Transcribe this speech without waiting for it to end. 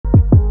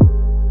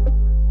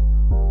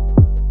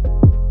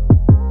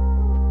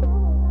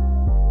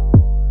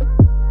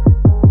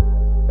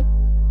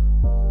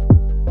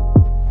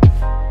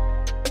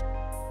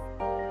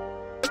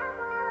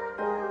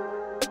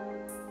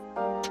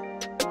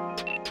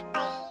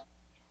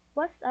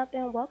What's up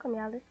and welcome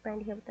y'all, it's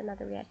Brandy here with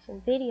another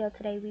reaction video.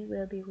 Today we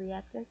will be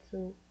reacting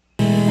to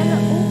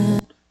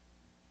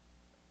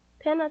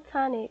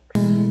Pentatonix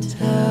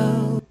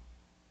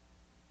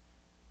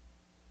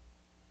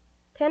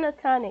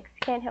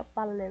Can't Help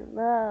Falling in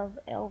Love,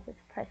 Elvis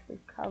Presley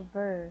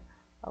cover.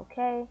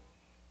 Okay,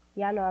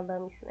 y'all know I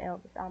love me some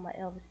Elvis. All my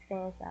Elvis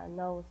fans, y'all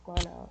know what's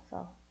going on.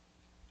 So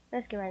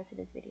let's get right into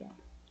this video.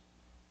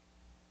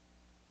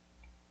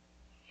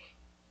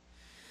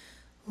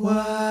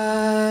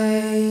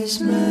 Wise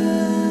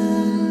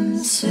men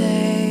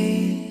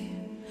say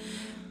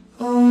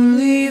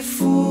only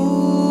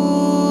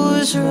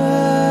fools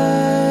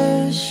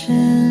rush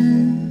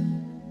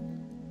in,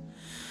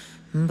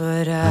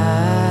 but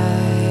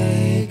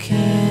I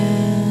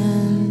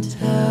can't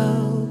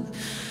help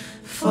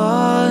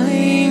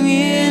falling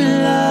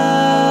in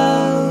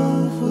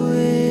love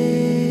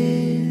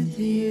with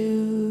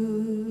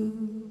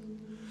you.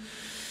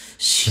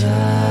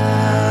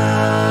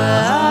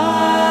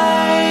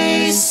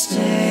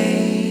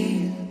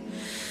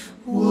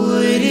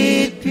 Would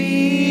it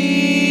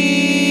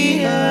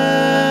be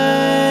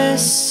a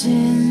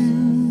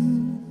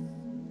sin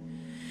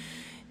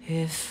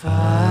if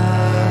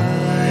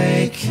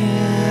I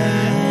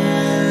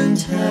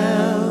can't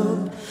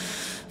help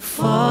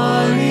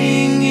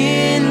falling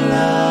in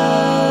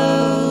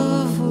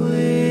love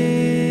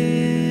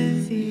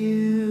with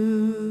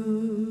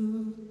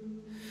you?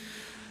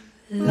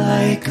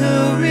 Like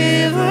a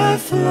river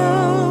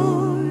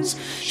flows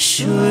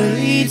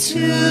surely to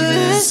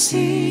the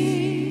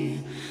sea,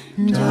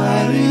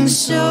 darling,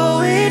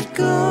 so it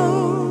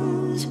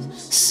goes.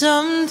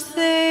 Some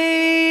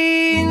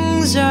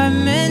things are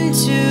meant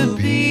to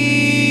be.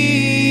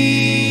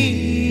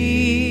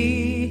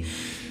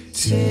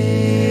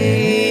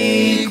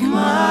 Take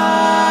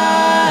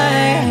my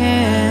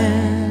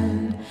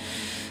hand,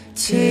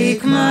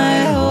 take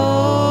my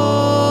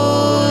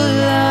whole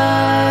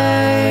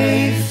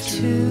life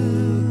too.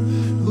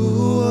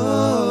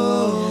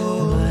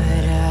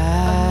 But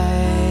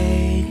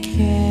I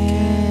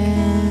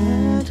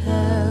can't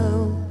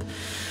help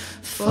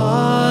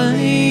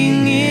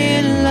falling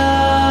in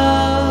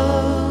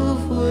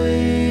love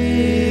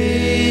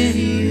with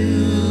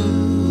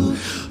you.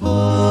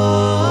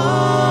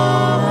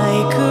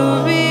 Like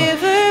a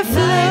river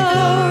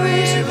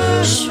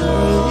flows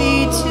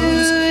surely to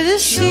the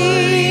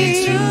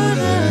sea,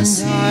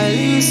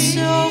 darling,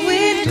 so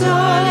it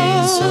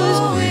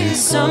goes.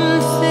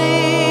 Some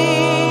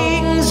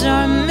things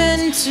are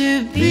meant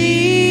to be.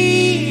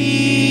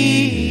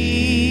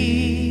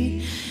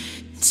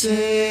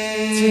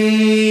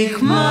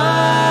 Take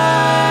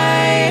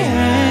my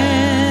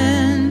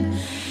hand,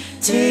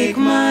 take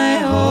my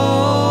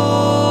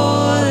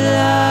whole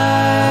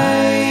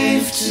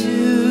life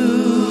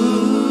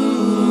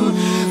too,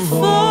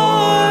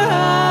 for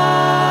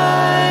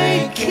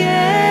I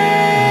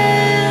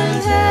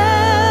can't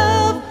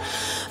help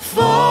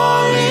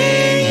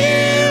falling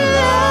in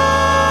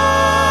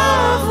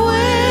love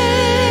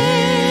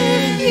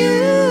with you.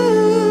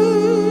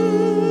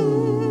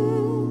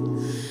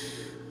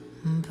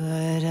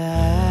 But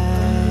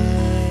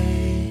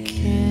I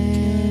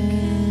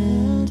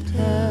can't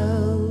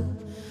help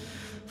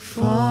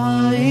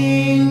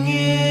falling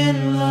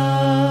in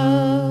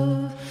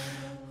love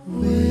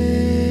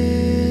with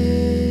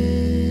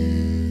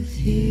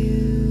you.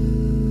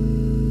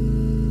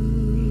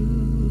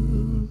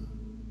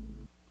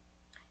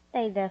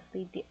 They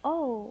definitely did.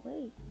 Oh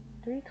wait,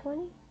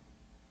 320.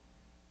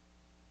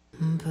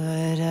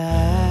 But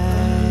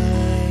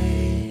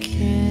I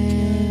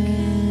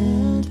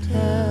can't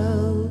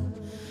help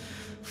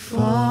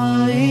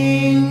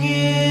falling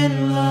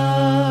in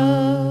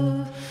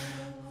love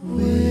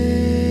with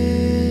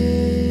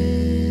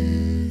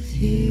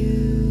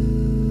you.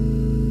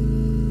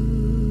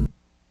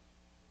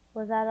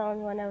 Was I the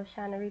only one that was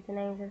trying to read the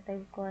names as they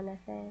was going that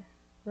fast?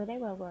 Well, they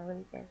weren't going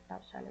really fast. I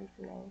was trying to read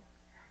the names,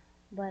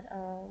 but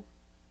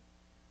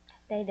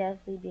they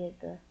definitely did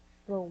the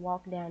little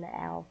walk down the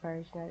aisle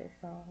version of this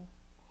song.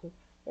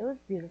 It was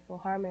beautiful,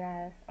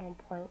 harmonized on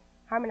point,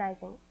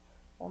 harmonizing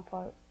on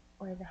point.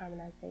 Where's the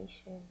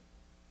harmonization?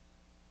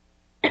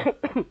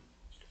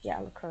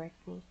 Y'all will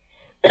correct me.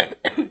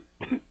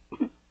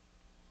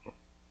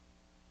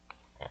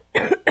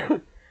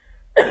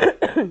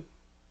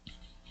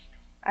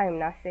 I am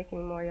not sick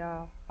anymore,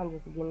 y'all. I'm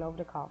just getting over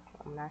the cough.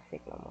 I'm not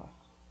sick no more.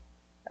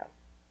 So,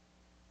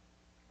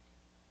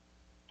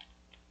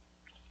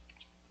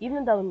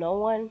 even though no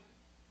one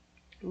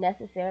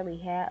necessarily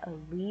had a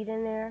lead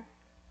in there,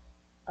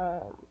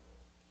 I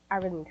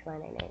really need to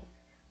learn their names.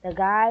 The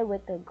guy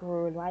with the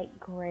light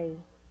gray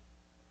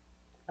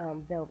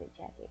velvet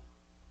jacket.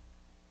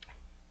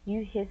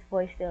 His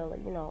voice still,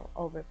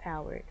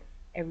 overpowered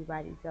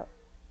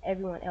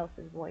everyone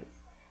else's voice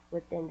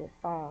within the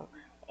song,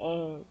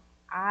 and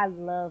I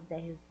love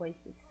that his voice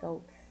is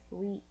so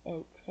sweet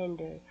and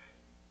tender.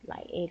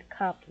 Like, it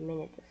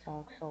complemented the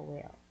song so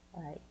well.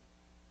 Like,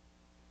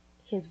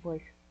 his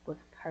voice was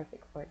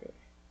perfect for this.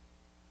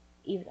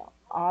 Even though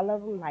all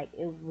of them, like,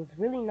 it was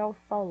really no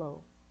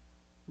solo,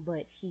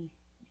 but he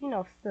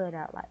stood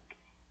out. Like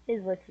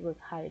his voice was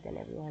higher than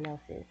everyone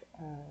else's.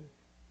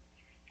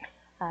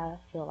 I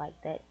feel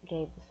like that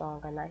gave the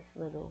song a nice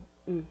little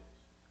mm.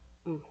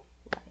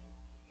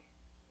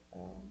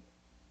 Um,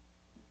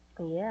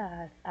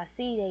 yeah, I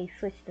see they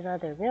switched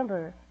another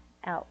member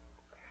out,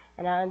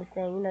 and I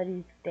understand.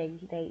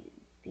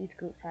 These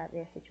groups have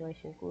their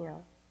situations.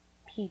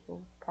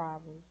 People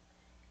problems.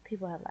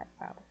 People have life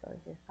problems, so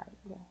it's just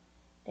like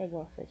they're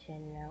gonna switch in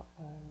and out.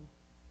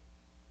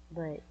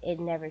 But it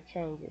never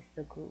changes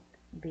the group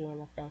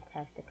being a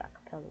fantastic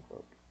acapella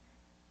group.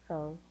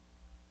 So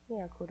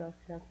yeah, kudos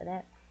to them for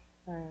that.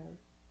 Um,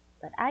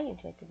 but I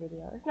enjoyed the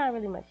video. There's not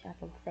really much I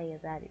can say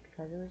about it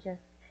because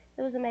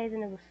it was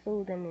amazing. It was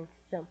soothing and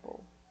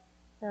simple.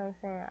 You know what I'm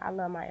saying? I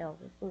love my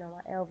Elvis.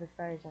 My Elvis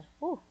version.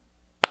 Whew,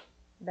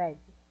 baby,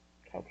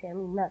 can't tell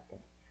me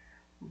nothing.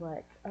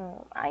 But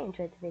I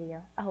enjoyed the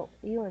video. I hope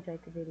you enjoyed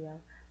the video.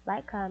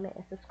 Like, comment,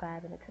 and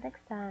subscribe. And until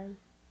next time,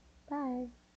 bye.